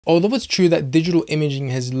Although it's true that digital imaging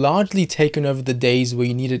has largely taken over the days where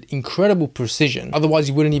you needed incredible precision, otherwise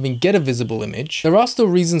you wouldn't even get a visible image, there are still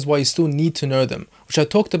reasons why you still need to know them, which I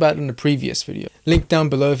talked about in a previous video. Link down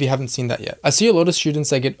below if you haven't seen that yet. I see a lot of students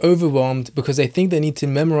that get overwhelmed because they think they need to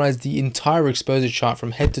memorize the entire exposure chart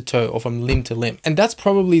from head to toe or from limb to limb. And that's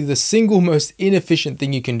probably the single most inefficient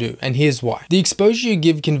thing you can do, and here's why. The exposure you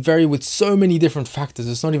give can vary with so many different factors,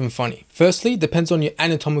 it's not even funny. Firstly, it depends on your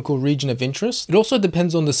anatomical region of interest. It also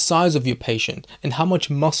depends on the size of your patient and how much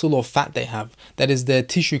muscle or fat they have, that is their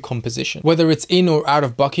tissue composition. Whether it's in or out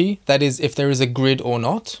of Bucky, that is if there is a grid or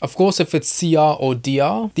not. Of course, if it's CR or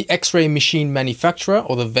DR, the X-ray machine manufacturer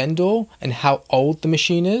or the vendor, and how old the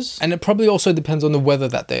machine is. And it probably also depends on the weather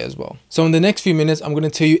that day as well. So in the next few minutes, I'm going to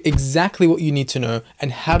tell you exactly what you need to know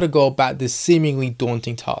and how to go about this seemingly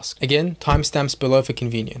daunting task. Again, timestamps below for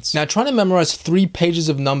convenience. Now, trying to memorize 3 pages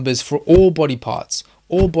of numbers for all body parts,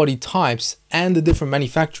 all body types, and the different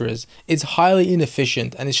manufacturers is highly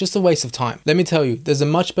inefficient, and it's just a waste of time. Let me tell you, there's a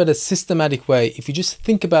much better systematic way if you just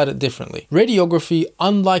think about it differently. Radiography,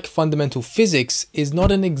 unlike fundamental physics, is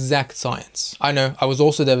not an exact science. I know, I was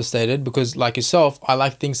also devastated because, like yourself, I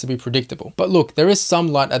like things to be predictable. But look, there is some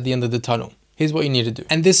light at the end of the tunnel. Here's what you need to do.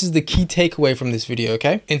 And this is the key takeaway from this video,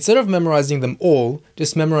 okay? Instead of memorizing them all,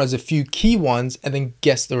 just memorize a few key ones and then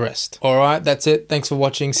guess the rest. Alright, that's it. Thanks for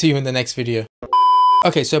watching. See you in the next video.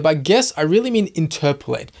 Okay, so by guess, I really mean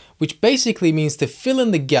interpolate, which basically means to fill in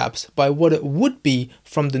the gaps by what it would be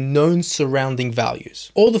from the known surrounding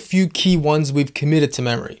values, or the few key ones we've committed to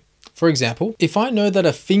memory. For example, if I know that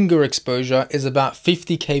a finger exposure is about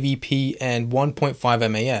 50 kVp and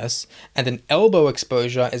 1.5 MAS, and an elbow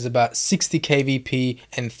exposure is about 60 kVp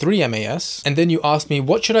and 3 MAS, and then you ask me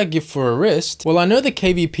what should I give for a wrist, well, I know the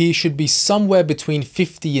kVp should be somewhere between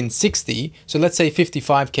 50 and 60, so let's say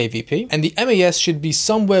 55 kVp, and the MAS should be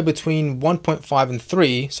somewhere between 1.5 and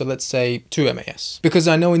 3, so let's say 2 MAS. Because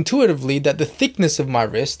I know intuitively that the thickness of my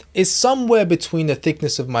wrist is somewhere between the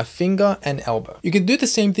thickness of my finger and elbow. You can do the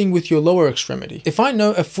same thing with your lower extremity. If I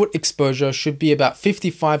know a foot exposure should be about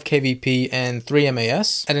 55 kVp and 3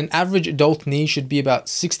 MAS, and an average adult knee should be about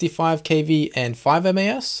 65 kV and 5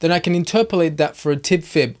 MAS, then I can interpolate that for a tib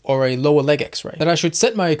fib or a lower leg x-ray, that I should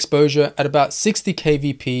set my exposure at about 60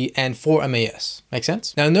 kVp and 4 MAS. Make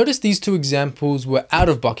sense? Now notice these two examples were out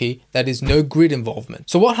of Bucky, that is no grid involvement.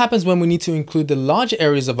 So what happens when we need to include the large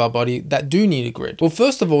areas of our body that do need a grid? Well,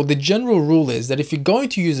 first of all, the general rule is that if you're going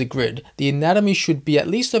to use a grid, the anatomy should be at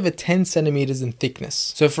least over 10 centimeters in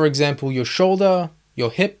thickness. So for example, your shoulder,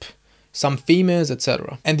 your hip, some femurs,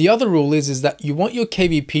 etc. And the other rule is that you want your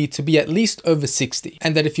kVp to be at least over 60,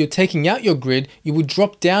 and that if you're taking out your grid, you would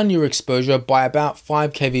drop down your exposure by about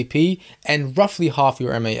 5 kVp and roughly half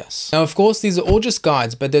your MAS. Now, of course, these are all just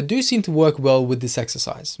guides, but they do seem to work well with this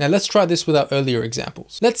exercise. Now, let's try this with our earlier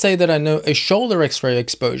examples. Let's say that I know a shoulder x-ray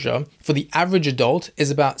exposure for the average adult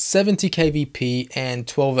is about 70 kVp and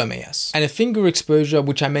 12 MAS, and a finger exposure,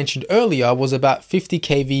 which I mentioned earlier, was about 50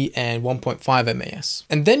 kV and 1.5 MAS.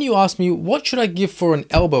 And then you ask me, what should I give for an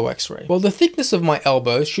elbow x-ray? Well, the thickness of my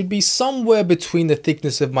elbow should be somewhere between the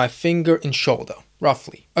thickness of my finger and shoulder,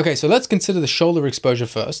 roughly. Okay, so let's consider the shoulder exposure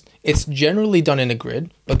first. It's generally done in a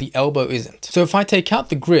grid, but the elbow isn't. So if I take out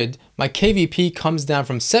the grid, my kVp comes down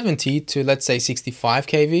from 70 to, let's say, 65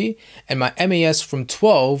 kV, and my MAS from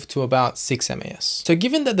 12 to about 6 MAS. So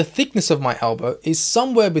given that the thickness of my elbow is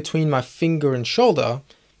somewhere between my finger and shoulder,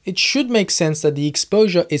 it should make sense that the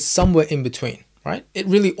exposure is somewhere in between. Right? It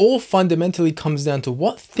really all fundamentally comes down to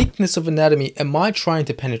what thickness of anatomy am I trying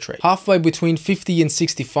to penetrate. Halfway between 50 and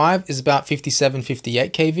 65 is about 57,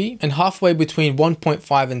 58 kV, and halfway between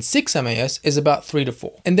 1.5 and 6 MAS is about 3 to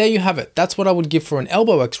 4. And there you have it. That's what I would give for an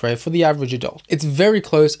elbow x-ray for the average adult. It's very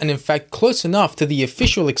close, and in fact close enough to the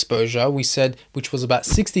official exposure we said, which was about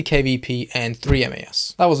 60 kVp and 3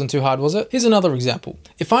 MAS. That wasn't too hard, was it? Here's another example.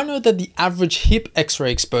 If I know that the average hip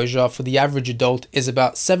x-ray exposure for the average adult is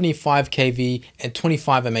about 75 kV and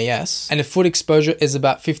 25 MAS, and a foot exposure is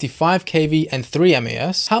about 55 kV and 3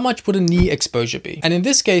 MAS, how much would a knee exposure be? And in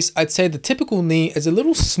this case, I'd say the typical knee is a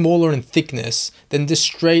little smaller in thickness than just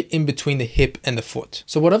straight in between the hip and the foot.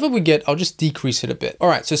 So whatever we get, I'll just decrease it a bit. All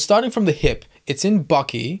right, so starting from the hip, it's in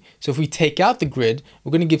Bucky, so if we take out the grid,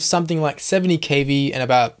 we're going to give something like 70 kV and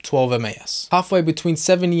about 12 MAS. Halfway between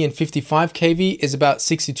 70 and 55 kV is about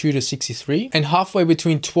 62 to 63, and halfway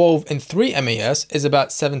between 12 and 3 MAS is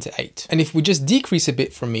about 7 to 8. And if we just decrease a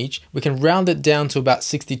bit from each, we can round it down to about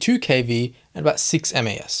 62 kV and about 6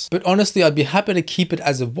 MAS. But honestly, I'd be happy to keep it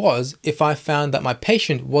as it was if I found that my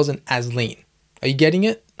patient wasn't as lean. Are you getting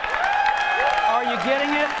it? Are you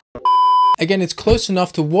getting it? Again, it's close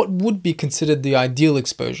enough to what would be considered the ideal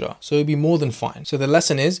exposure, so it'll be more than fine. So the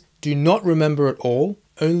lesson is, do not remember it all,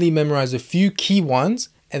 only memorize a few key ones,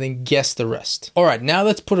 and then guess the rest. Alright, now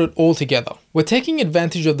let's put it all together. We're taking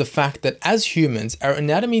advantage of the fact that as humans, our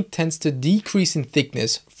anatomy tends to decrease in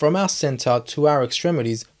thickness from our center to our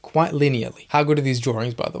extremities quite linearly. How good are these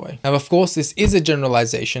drawings, by the way? Now, of course, this is a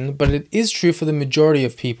generalization, but it is true for the majority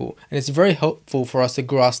of people, and it's very helpful for us to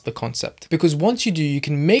grasp the concept. Because once you do, you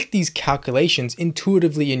can make these calculations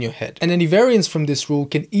intuitively in your head, and any variance from this rule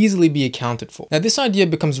can easily be accounted for. Now, this idea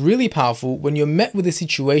becomes really powerful when you're met with a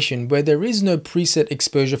situation where there is no preset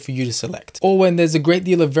exposure for you to select, or when there's a great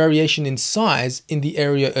deal of variation in size in the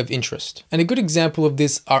area of interest. And a good example of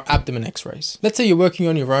this are abdomen x-rays. Let's say you're working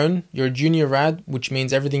on your own, you're a junior rad, which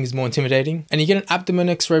means everything is more intimidating, and you get an abdomen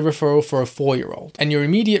x-ray referral for a 4-year-old, and your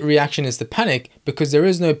immediate reaction is to panic because there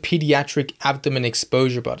is no pediatric abdomen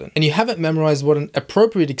exposure button, and you haven't memorized what an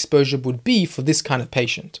appropriate exposure would be for this kind of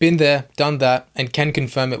patient. Been there, done that, and can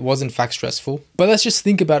confirm it was in fact stressful. But let's just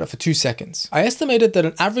think about it for 2 seconds. I estimated that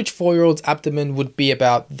an average 4-year-old's abdomen would be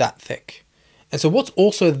about that thick. And so what's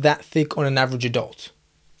also that thick on an average adult?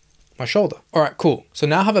 My shoulder. Alright, cool. So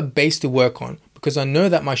now I have a base to work on, because I know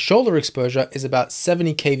that my shoulder exposure is about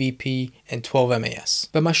 70 kVp and 12 MAS.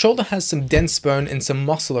 But my shoulder has some dense bone and some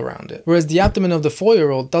muscle around it, whereas the abdomen of the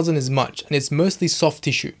 4-year-old doesn't as much, and it's mostly soft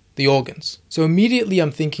tissue, the organs. So immediately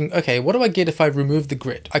I'm thinking, okay, what do I get if I remove the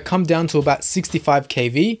grid? I come down to about 65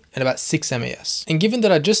 kV and about 6 MAS. And given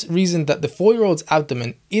that I just reasoned that the 4-year-old's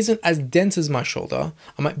abdomen isn't as dense as my shoulder,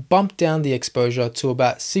 I might bump down the exposure to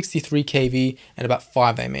about 63 kV and about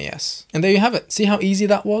 5 MAS. And there you have it. See how easy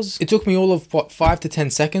that was? It took me all of, 5 to 10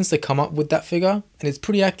 seconds to come up with that figure, and it's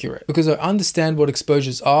pretty accurate because I understand what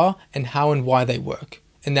exposures are and how and why they work.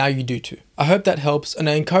 And now you do too. I hope that helps, and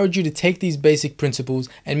I encourage you to take these basic principles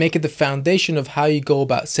and make it the foundation of how you go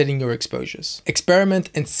about setting your exposures.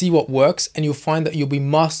 Experiment and see what works, and you'll find that you'll be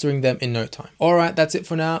mastering them in no time. Alright, that's it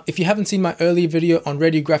for now. If you haven't seen my earlier video on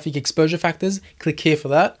radiographic exposure factors, click here for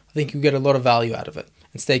that. I think you'll get a lot of value out of it.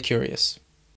 And stay curious.